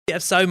We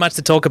have so much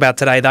to talk about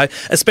today, though,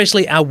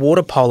 especially our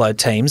water polo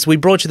teams. We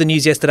brought you the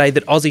news yesterday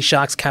that Aussie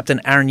Sharks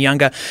captain Aaron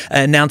Younger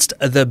announced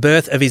the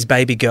birth of his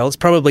baby girl. It's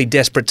probably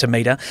desperate to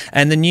meet her.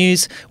 And the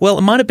news, well,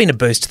 it might have been a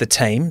boost to the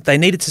team. They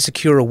needed to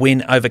secure a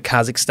win over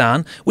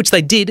Kazakhstan, which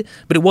they did,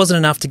 but it wasn't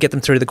enough to get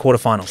them through to the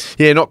quarterfinals.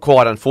 Yeah, not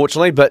quite,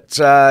 unfortunately, but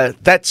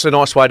that's a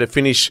nice way to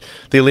finish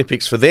the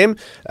Olympics for them.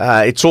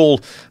 It's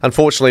all,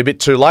 unfortunately, a bit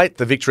too late,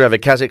 the victory over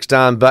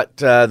Kazakhstan, but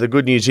the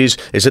good news is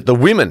that the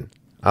women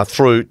are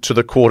through to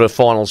the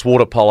quarterfinals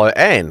water polo,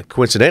 and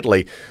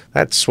coincidentally,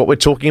 that's what we're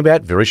talking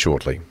about very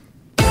shortly.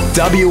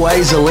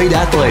 WA's elite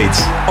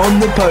athletes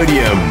on the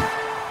podium.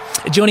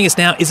 Joining us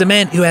now is a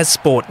man who has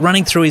sport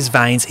running through his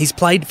veins. He's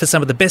played for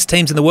some of the best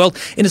teams in the world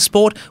in a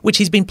sport which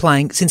he's been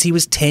playing since he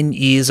was 10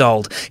 years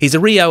old. He's a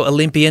Rio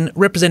Olympian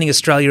representing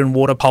Australia in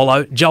water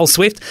polo. Joel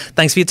Swift,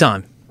 thanks for your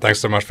time.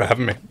 Thanks so much for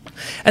having me.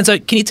 And so,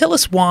 can you tell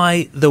us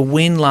why the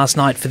win last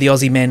night for the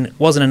Aussie men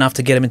wasn't enough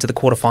to get them into the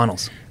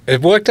quarterfinals?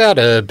 It worked out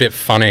a bit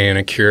funny in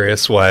a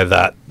curious way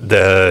that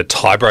the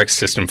tiebreak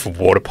system for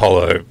water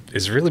polo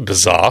is really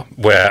bizarre,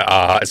 where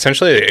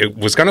essentially it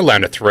was going to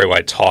land a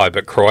three-way tie,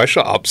 but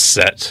Croatia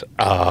upset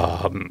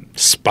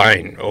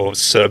Spain, or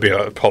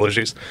Serbia,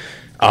 apologies,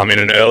 in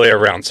an earlier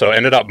round. So it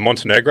ended up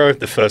Montenegro,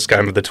 the first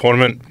game of the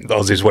tournament. The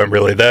Aussies weren't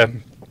really there.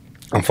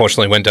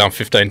 Unfortunately, went down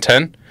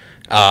 15-10.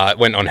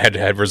 Went on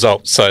head-to-head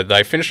results. So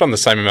they finished on the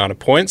same amount of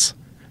points,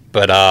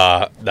 but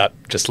that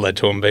just led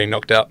to them being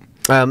knocked out.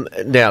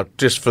 Now,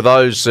 just for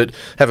those that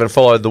haven't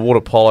followed the water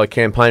polo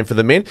campaign for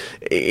the men,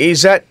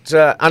 is that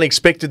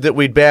unexpected that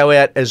we'd bow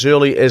out as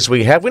early as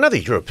we have? We know the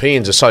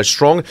Europeans are so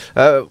strong.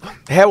 How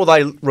will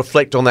they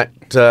reflect on that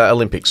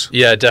Olympics?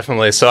 Yeah,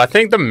 definitely. So I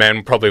think the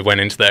men probably went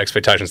into the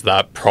expectations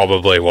that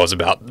probably was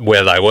about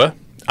where they were.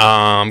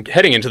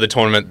 Heading into the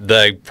tournament,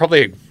 they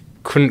probably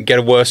couldn't get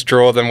a worse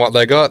draw than what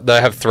they got.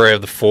 They have 3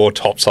 of the 4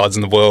 top sides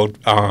in the world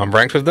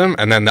ranked with them,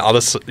 and then the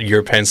other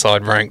European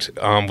side ranked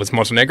was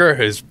Montenegro,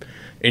 who's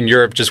in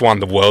Europe just won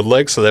the world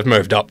leg, so they've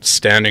moved up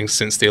standings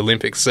since the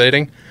Olympic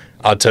seeding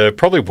to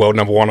probably world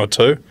number 1 or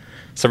 2.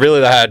 So really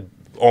they had,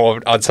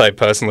 or I'd say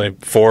personally,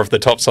 4 of the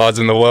top sides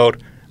in the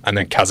world, and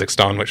then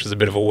Kazakhstan, which is a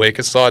bit of a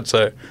weaker side.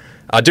 So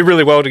I did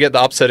really well to get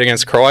the upset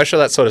against Croatia.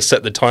 That sort of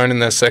set the tone in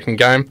their second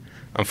game.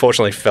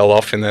 Unfortunately fell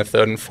off in their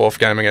third and fourth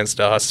game against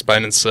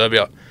Spain and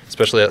Serbia,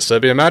 especially that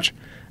Serbia match.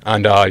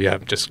 And,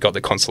 just got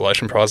the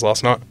consolation prize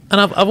last night.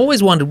 And I've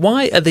always wondered,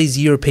 why are these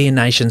European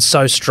nations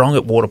so strong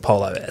at water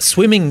polo?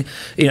 Swimming,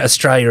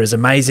 Australia is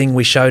amazing.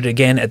 We showed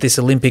again at this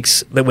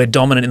Olympics that we're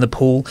dominant in the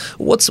pool.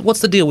 What's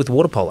the deal with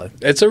water polo?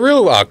 It's a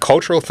real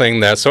cultural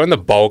thing there. So in the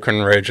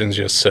Balkan regions,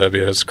 your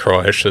Serbia's,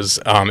 Croatia's,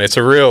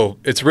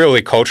 it's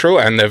really cultural,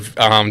 and they've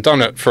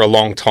done it for a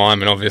long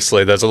time. And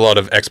obviously there's a lot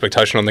of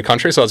expectation on the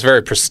country. So it's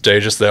very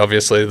prestigious there.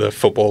 Obviously the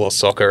football or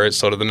soccer is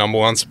sort of the number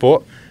one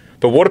sport.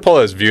 But water polo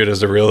is viewed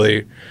as a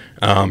really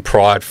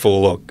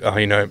prideful or,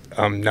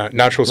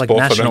 natural like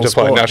sport for them to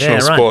play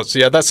national sports.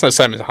 Yeah, that's the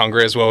same as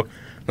Hungary as well.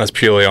 That's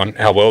purely on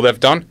how well they've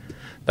done.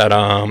 That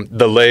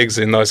the leagues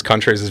in those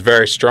countries is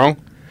very strong.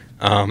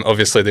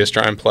 Obviously, the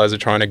Australian players are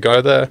trying to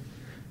go there,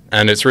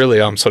 and it's really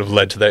sort of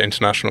led to their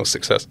international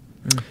success.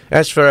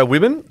 As for our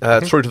women,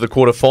 through to the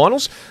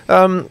quarterfinals,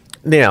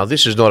 now,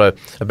 this is not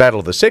a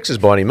battle of the sexes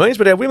by any means,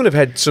 but our women have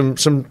had some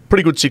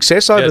pretty good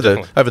success over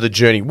the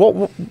journey.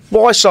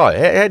 Why so?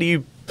 How do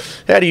you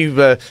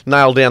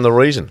nail down the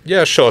reason?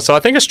 Yeah, sure. So I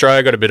think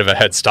Australia got a bit of a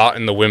head start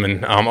in the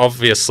women.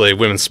 Obviously,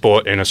 women's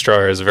sport in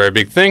Australia is a very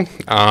big thing.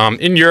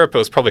 In Europe, it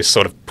was probably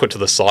sort of put to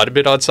the side a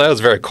bit, I'd say. It was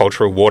very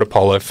cultural water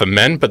polo for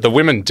men, but the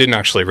women didn't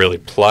actually really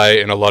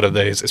play in a lot of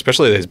these,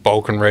 especially these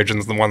Balkan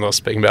regions, the one that I was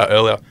speaking about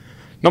earlier.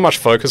 Not much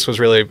focus was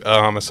really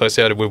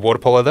associated with water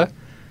polo there.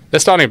 They're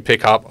starting to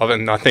pick up,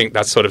 and I think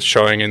that's sort of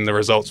showing in the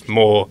results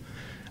more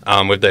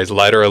with these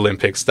later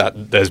Olympics,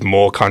 that there's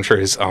more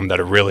countries that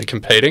are really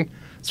competing.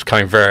 It's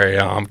becoming very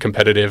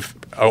competitive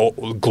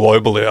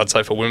globally, I'd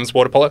say, for women's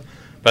water polo.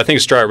 But I think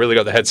Australia really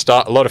got the head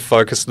start, a lot of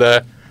focus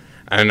there,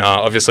 and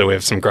obviously we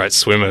have some great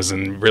swimmers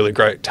and really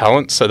great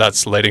talent, so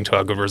that's leading to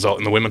a good result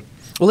in the women.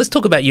 Well, let's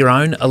talk about your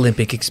own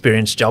Olympic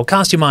experience, Joel.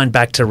 Cast your mind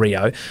back to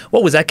Rio.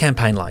 What was that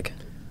campaign like?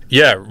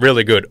 Yeah,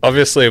 really good.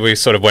 Obviously, we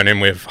sort of went in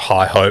with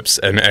high hopes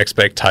and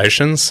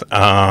expectations.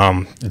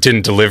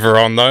 Didn't deliver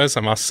on those,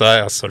 I must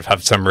say. I sort of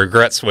have some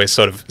regrets. We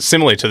sort of,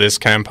 similarly to this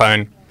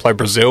campaign, played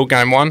Brazil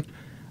game 1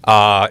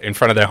 in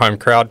front of their home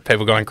crowd,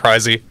 people going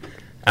crazy,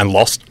 and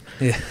lost.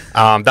 Yeah.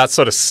 That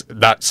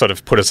sort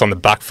of put us on the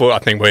back foot. I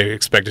think we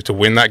expected to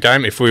win that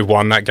game. If we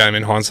won that game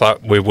in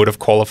hindsight, we would have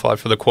qualified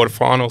for the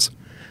quarterfinals.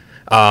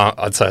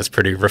 I'd say it's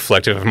pretty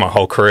reflective of my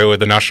whole career with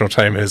the national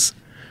team is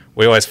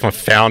we always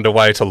found a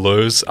way to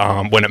lose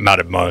when it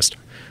mattered most.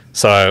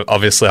 So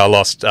obviously I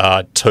lost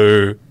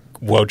 2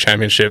 World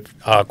Championship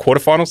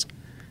quarterfinals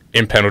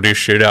in penalty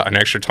shootout and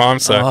extra time.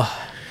 So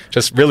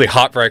just really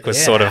heartbreak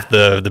was sort of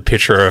the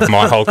picture of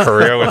my whole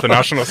career with the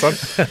national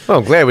side. Well,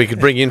 I'm glad we could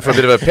bring you in for a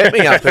bit of a pick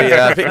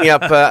me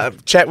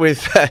up chat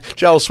with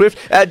Joel Swift.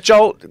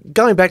 Joel,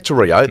 going back to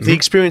Rio, the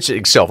experience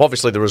itself,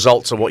 obviously the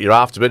results are what you're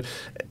after, but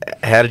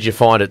how did you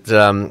find it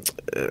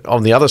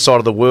on the other side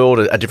of the world,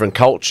 a different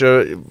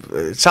culture,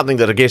 something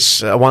that I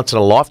guess a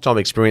once-in-a-lifetime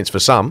experience for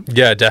some.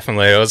 Yeah,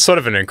 definitely. It was sort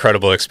of an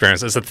incredible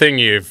experience. It's a thing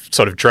you've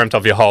sort of dreamt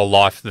of your whole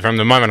life. From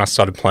the moment I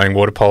started playing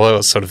water polo, it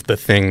was sort of the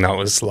thing that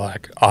was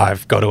like,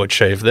 I've got to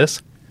achieve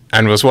this,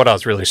 and was what I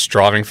was really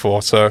striving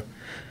for. So,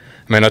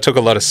 I mean, I took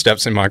a lot of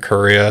steps in my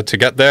career to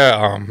get there.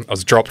 I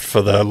was dropped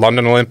for the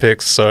London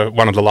Olympics, so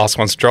one of the last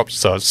ones dropped,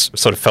 so I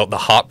sort of felt the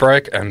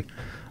heartbreak, and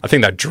I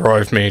think that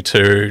drove me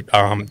to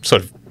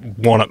sort of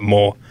want it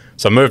more.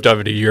 So I moved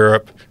over to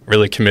Europe,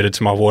 really committed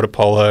to my water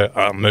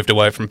polo, moved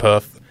away from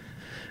Perth,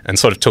 and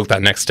sort of took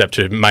that next step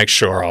to make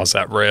sure I was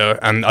at Rio.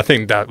 And I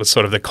think that was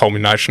sort of the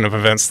culmination of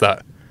events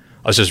that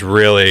I was just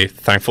really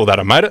thankful that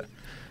I made it.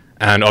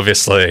 And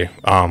obviously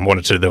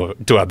wanted to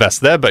do our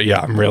best there. But yeah,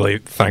 I'm really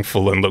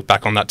thankful and look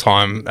back on that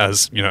time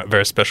as, you know, a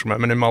very special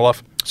moment in my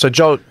life. So,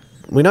 Joel,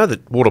 we know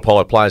that water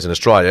polo players in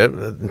Australia,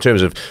 in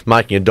terms of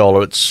making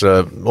 $1, it's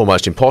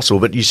almost impossible.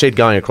 But you said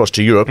going across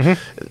to Europe.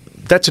 Mm-hmm.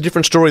 That's a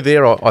different story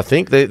there, I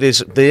think.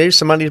 There's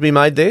some money to be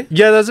made there?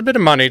 Yeah, there's a bit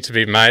of money to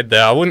be made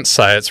there. I wouldn't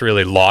say it's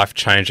really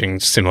life-changing,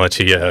 similar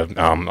to your,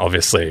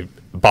 obviously,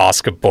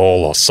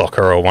 basketball or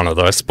soccer or one of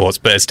those sports,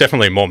 but it's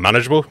definitely more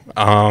manageable.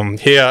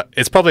 Here,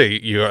 it's probably,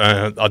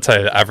 I'd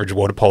say, the average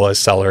water polo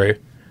salary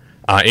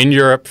in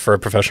Europe for a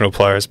professional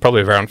player is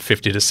probably around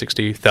 50 to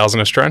 60,000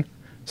 Australian.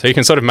 So you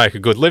can sort of make a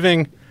good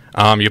living.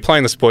 You're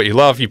playing the sport you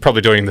love. You're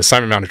probably doing the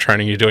same amount of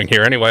training you're doing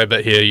here anyway,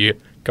 but here you're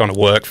going to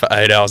work for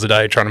 8 hours a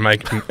day trying to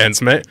make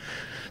ends meet.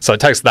 So it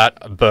takes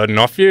that burden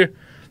off you.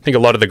 I think a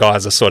lot of the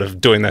guys are sort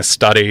of doing their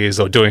studies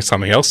or doing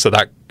something else so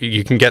that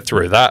you can get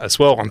through that as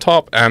well on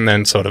top. And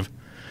then sort of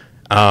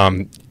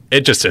it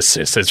just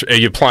assists.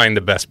 You're playing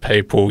the best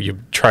people. You're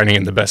training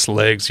in the best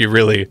leagues. You're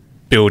really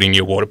building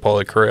your water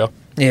polo career.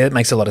 Yeah, it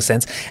makes a lot of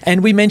sense.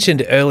 And we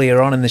mentioned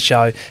earlier on in the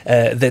show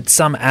that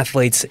some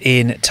athletes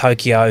in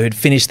Tokyo who'd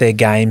finished their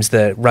games,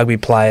 the rugby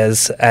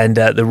players and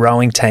the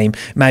rowing team,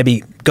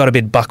 maybe got a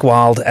bit buck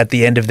wild at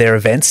the end of their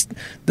events.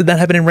 Did that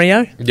happen in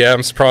Rio? Yeah,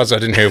 I'm surprised I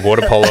didn't hear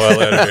water polo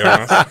earlier, to be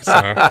honest. So,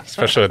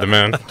 especially the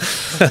men.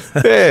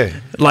 Yeah.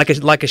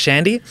 Like a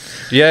shandy?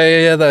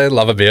 Yeah, they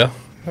love a beer.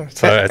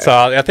 So it's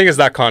I think it's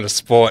that kind of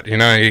sport, you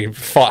know. You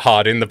fight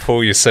hard in the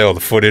pool. You see all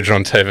the footage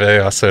on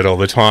TV. I see it all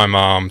the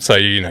time. So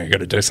you got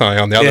to do something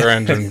on the other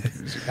end and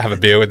have a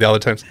beer with the other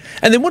teams.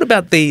 And then what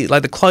about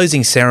the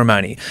closing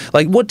ceremony?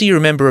 Like, what do you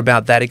remember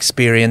about that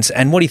experience?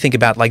 And what do you think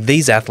about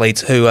these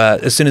athletes who,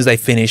 as soon as they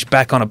finish,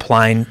 back on a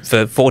plane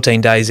for 14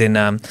 days in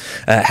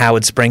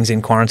Howard Springs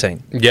in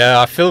quarantine?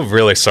 Yeah, I feel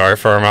really sorry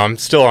for them. I'm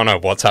still on a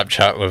WhatsApp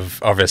chat with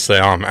obviously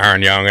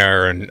Aaron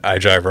Younger and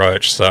AJ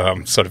Roach. So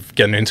I'm sort of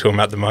getting into them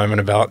at the moment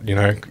about,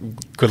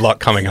 good luck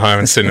coming home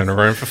and sitting in a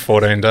room for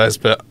 14 days.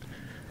 But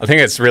I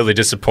think it's really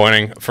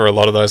disappointing for a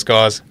lot of those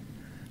guys.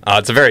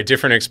 It's a very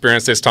different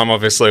experience this time.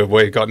 Obviously,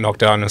 we got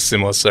knocked out in a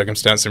similar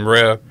circumstance in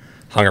Rio,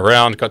 hung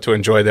around, got to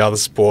enjoy the other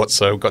sports.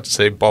 So got to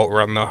see Bolt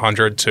run the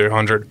 100,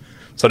 200.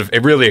 Sort of,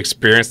 it really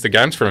experienced the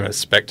games from a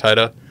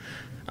spectator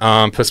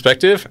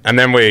perspective. And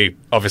then we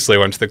obviously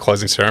went to the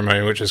closing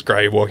ceremony, which is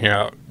great, walking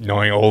out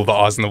knowing all the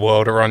eyes in the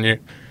world are on you.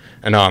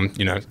 And,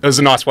 it was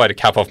a nice way to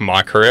cap off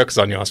my career because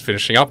I knew I was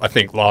finishing up. I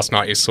think last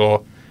night you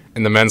saw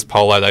in the men's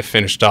polo, they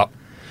finished up.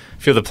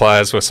 A few of the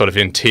players were sort of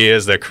in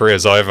tears, their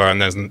career's over,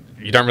 and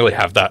you don't really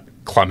have that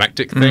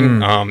climactic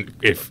thing.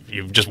 If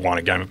you've just won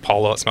a game of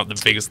polo, it's not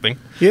the biggest thing.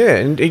 Yeah,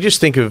 and you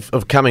just think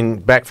of coming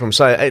back from,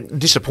 say,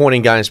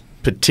 disappointing games,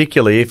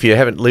 particularly if you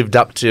haven't lived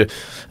up to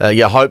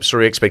your hopes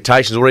or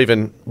expectations or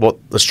even what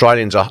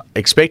Australians are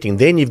expecting.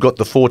 Then you've got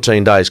the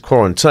 14 days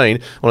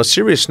quarantine. On a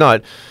serious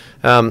note,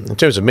 in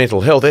terms of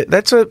mental health,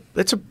 that's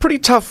a pretty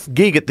tough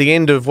gig at the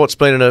end of what's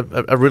been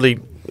a really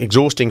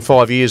exhausting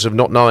 5 years of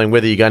not knowing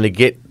whether you're going to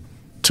get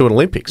to an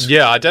Olympics.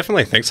 Yeah, I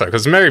definitely think so,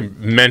 because it's very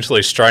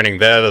mentally straining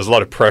there. There's a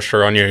lot of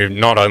pressure on you,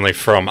 not only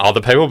from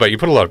other people, but you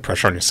put a lot of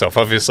pressure on yourself.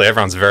 Obviously,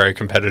 everyone's very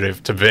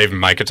competitive to even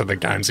make it to the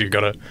games. You've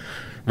got to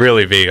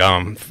really be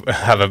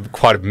have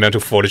quite a mental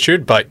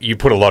fortitude, but you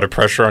put a lot of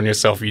pressure on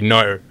yourself.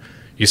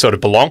 You sort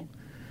of belong.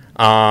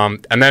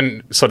 And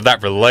then sort of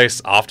that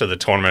release after the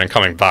tournament and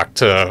coming back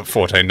to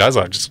 14 days,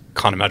 I just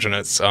can't imagine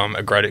it's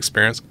a great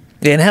experience.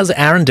 Yeah, and how's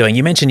Aaron doing?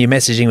 You mentioned you're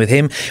messaging with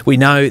him. We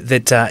know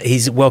that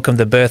he's welcomed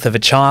the birth of a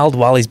child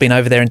while he's been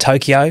over there in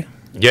Tokyo.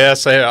 Yeah,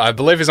 so I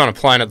believe he's on a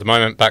plane at the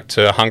moment back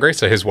to Hungary.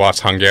 So his wife's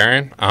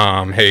Hungarian.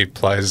 He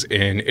plays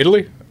in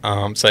Italy.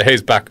 So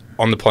he's back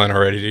on the plane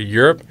already to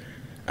Europe.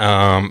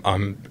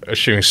 I'm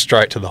assuming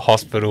straight to the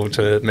hospital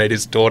to meet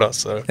his daughter.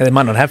 So yeah, they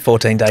might not have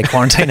 14-day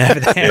quarantine over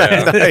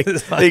there.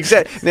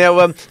 Exactly.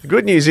 Now, the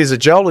good news is that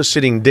Joel is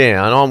sitting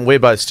down. We're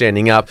both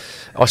standing up.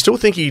 I still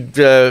think he'd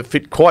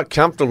fit quite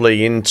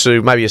comfortably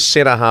into maybe a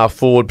centre-half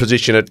forward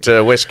position at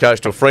West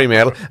Coast or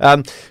Fremantle.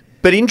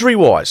 But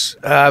injury-wise,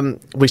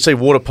 we see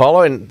water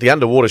polo, and the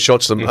underwater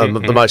shots are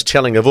the most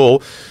telling of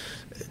all.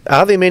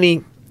 Are there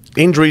many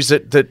injuries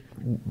that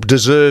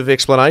deserve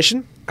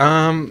explanation?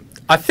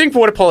 I think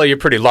water polo, you're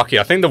pretty lucky.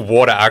 I think the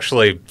water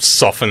actually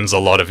softens a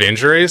lot of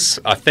injuries.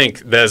 I think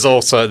there's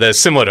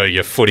similar to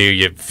your footy,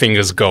 your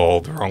fingers go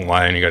all the wrong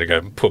way and you got to go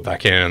put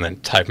back in and then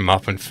tape them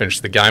up and finish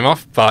the game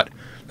off. But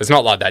there's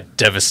not like that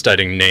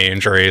devastating knee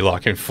injury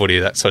like in footy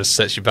that sort of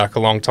sets you back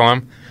a long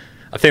time.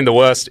 I think the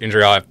worst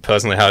injury I've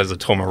personally had is a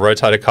torn my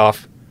rotator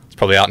cuff. It's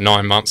probably out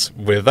 9 months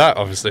with that,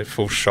 obviously a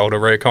full shoulder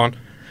recon.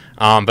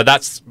 But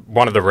that's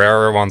one of the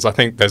rarer ones. I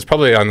think there's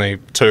probably only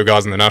 2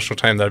 guys in the national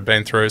team that have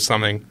been through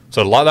something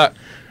sort of like that.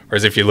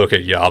 Whereas if you look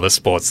at your other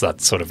sports,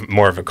 that's sort of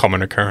more of a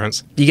common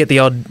occurrence. You get the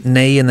odd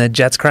knee and the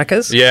Jets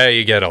crackers? Yeah,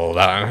 you get all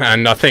that.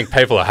 And I think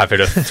people are happy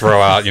to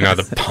throw out,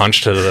 the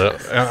punch to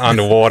the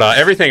underwater.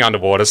 Everything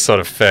underwater is sort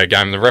of fair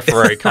game. The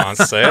referee can't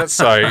see it.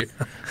 So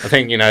I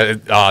think,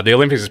 the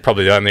Olympics is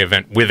probably the only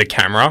event with a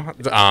camera.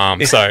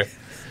 So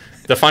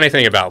the funny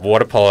thing about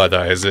water polo,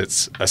 though, is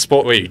it's a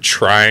sport where you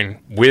train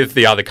with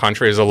the other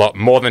countries a lot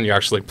more than you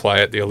actually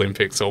play at the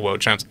Olympics or World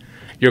Champs.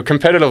 You're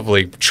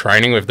competitively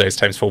training with these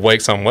teams for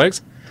weeks on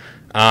weeks.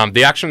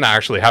 The action that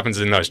actually happens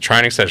in those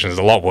training sessions is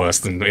a lot worse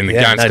than in the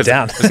games. No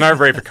doubt. There's no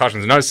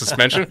repercussions, no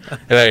suspension.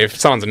 If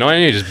someone's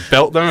annoying you, just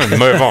belt them and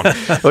move on.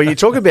 Well, you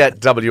talk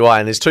about WA,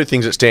 and there's 2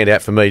 things that stand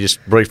out for me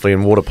just briefly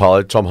in water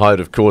polo. Tom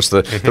Hoad, of course,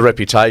 the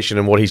reputation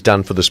and what he's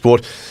done for the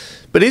sport.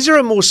 But is there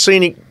a more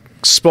scenic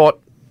spot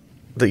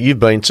that you've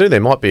been to? There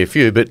might be a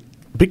few, but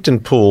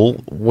Bicton Pool,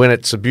 when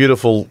it's a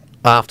beautiful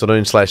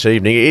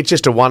afternoon/evening, it's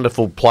just a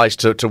wonderful place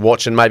to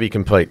watch and maybe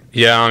compete.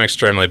 Yeah, I'm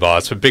extremely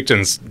biased, but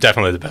Bicton's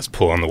definitely the best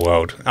pool in the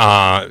world.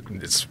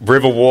 It's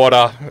river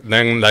water,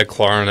 then they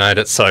chlorinate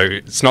it, so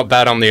it's not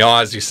bad on the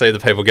eyes. You see the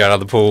people go out of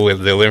the pool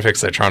with the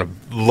Olympics, they're trying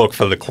to look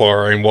for the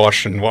chlorine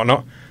wash and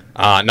whatnot.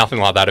 Nothing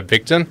like that at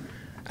Bicton,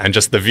 and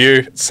just the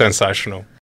view, sensational.